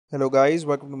Hello guys,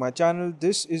 welcome to my channel.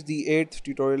 This is the 8th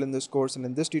tutorial in this course, and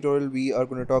in this tutorial we are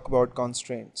going to talk about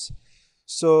constraints.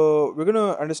 So we're going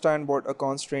to understand what a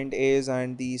constraint is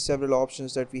and the several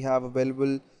options that we have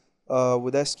available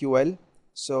with SQL.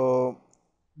 So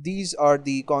these are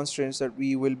the constraints that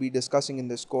we will be discussing in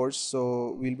this course.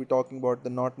 So we'll be talking about the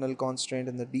not null constraint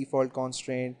and the default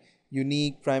constraint,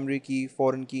 unique, primary key,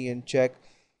 foreign key, and check.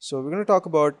 So we're going to talk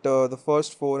about the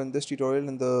first four in this tutorial,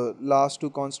 and the last two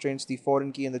constraints, the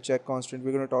foreign key and the check constraint,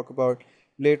 we're going to talk about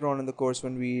later on in the course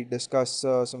when we discuss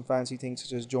some fancy things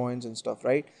such as joins and stuff,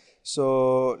 right?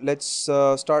 So let's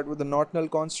start with the not null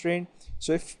constraint.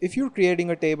 So if you're creating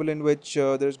a table in which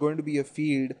there's going to be a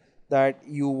field that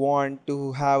you want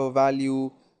to have a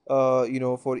value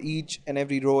for each and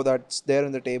every row that's there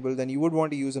in the table, then you would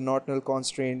want to use a not null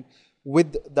constraint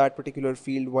with that particular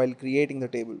field while creating the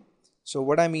table. So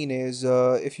what I mean is,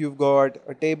 if you've got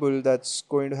a table that's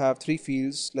going to have three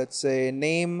fields, let's say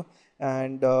name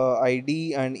and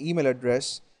ID and email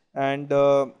address, and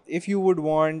if you would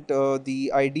want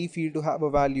the ID field to have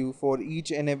a value for each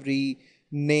and every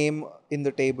name in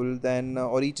the table, then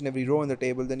or each and every row in the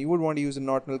table, then you would want to use a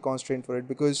not null constraint for it,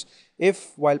 because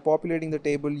if while populating the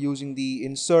table using the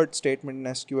insert statement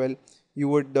in SQL, you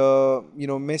would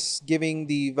miss giving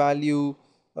the value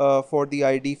for the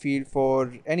ID field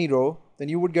for any row, then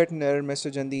you would get an error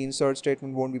message and the insert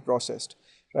statement won't be processed,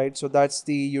 right? So that's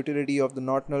the utility of the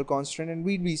not null constraint, and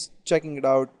we'd be checking it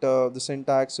out, the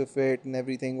syntax of it and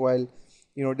everything, while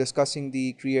discussing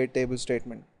the create table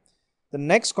statement. The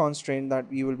next constraint that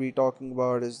we will be talking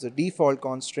about is the default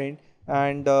constraint,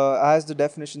 and as the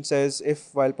definition says,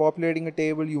 if while populating a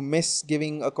table you miss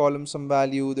giving a column some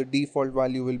value, the default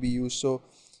value will be used. So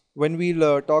when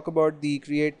we'll talk about the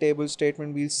create table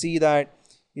statement, we'll see that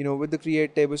with the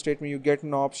create table statement you get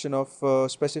an option of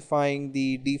specifying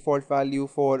the default value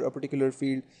for a particular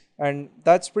field, and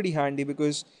that's pretty handy,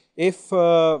 because if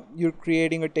you're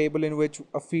creating a table in which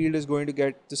a field is going to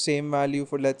get the same value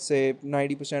for, let's say,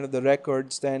 90% of the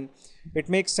records, then it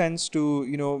makes sense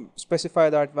to specify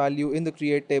that value in the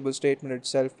create table statement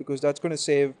itself, because that's going to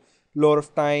save a lot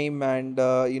of time, and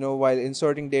while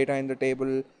inserting data in the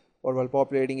table or while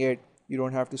populating it, you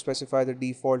don't have to specify the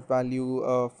default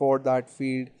value for that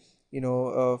field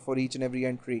for each and every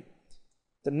entry.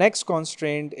 The next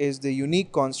constraint is the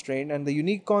unique constraint, and the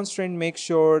unique constraint makes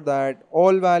sure that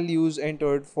all values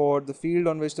entered for the field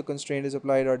on which the constraint is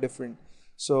applied are different.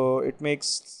 So it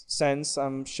makes sense,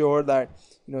 I'm sure, that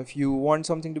if you want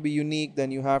something to be unique,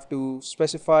 then you have to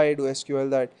specify to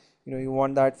SQL that you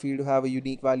want that field to have a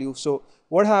unique value. So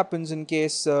what happens in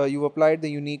case you applied the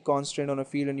unique constraint on a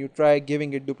field and you try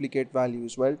giving it duplicate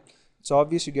values? Well, it's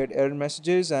obvious, you get error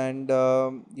messages, and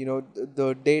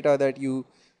the data that you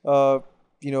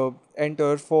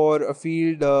enter for a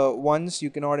field once, you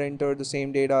cannot enter the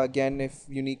same data again if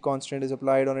unique constraint is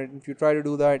applied on it. If you try to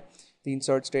do that, the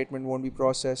insert statement won't be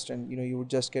processed, and you would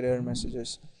just get error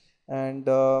messages. And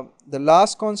the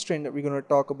last constraint that we're going to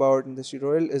talk about in this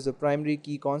tutorial is the primary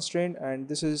key constraint, and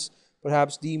this is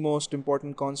perhaps the most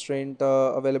important constraint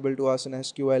available to us in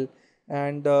SQL,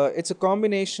 and it's a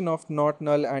combination of not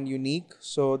null and unique.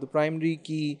 So the primary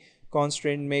key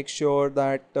constraint makes sure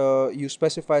that you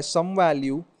specify some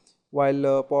value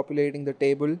while populating the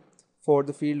table for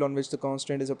the field on which the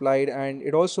constraint is applied, and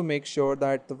it also makes sure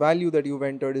that the value that you've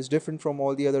entered is different from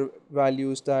all the other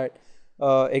values that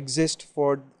exist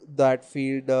for that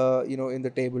field in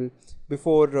the table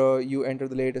before you enter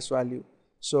the latest value.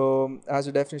 So as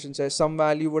the definition says, some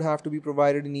value would have to be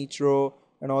provided in each row,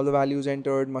 and all the values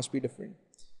entered must be different.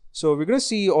 So we're going to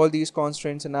see all these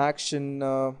constraints in action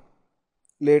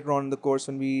later on in the course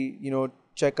when we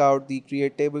check out the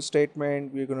create table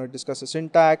statement. We're going to discuss the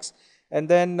syntax, and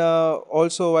then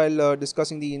also while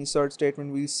discussing the insert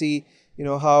statement, we'll see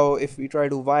how if we try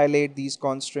to violate these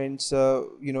constraints,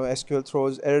 SQL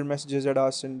throws error messages at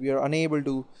us and we are unable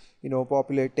to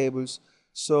populate tables.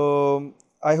 So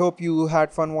I hope you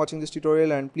had fun watching this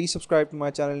tutorial, and please subscribe to my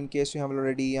channel in case you haven't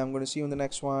already. I'm going to see you in the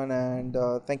next one, and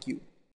thank you.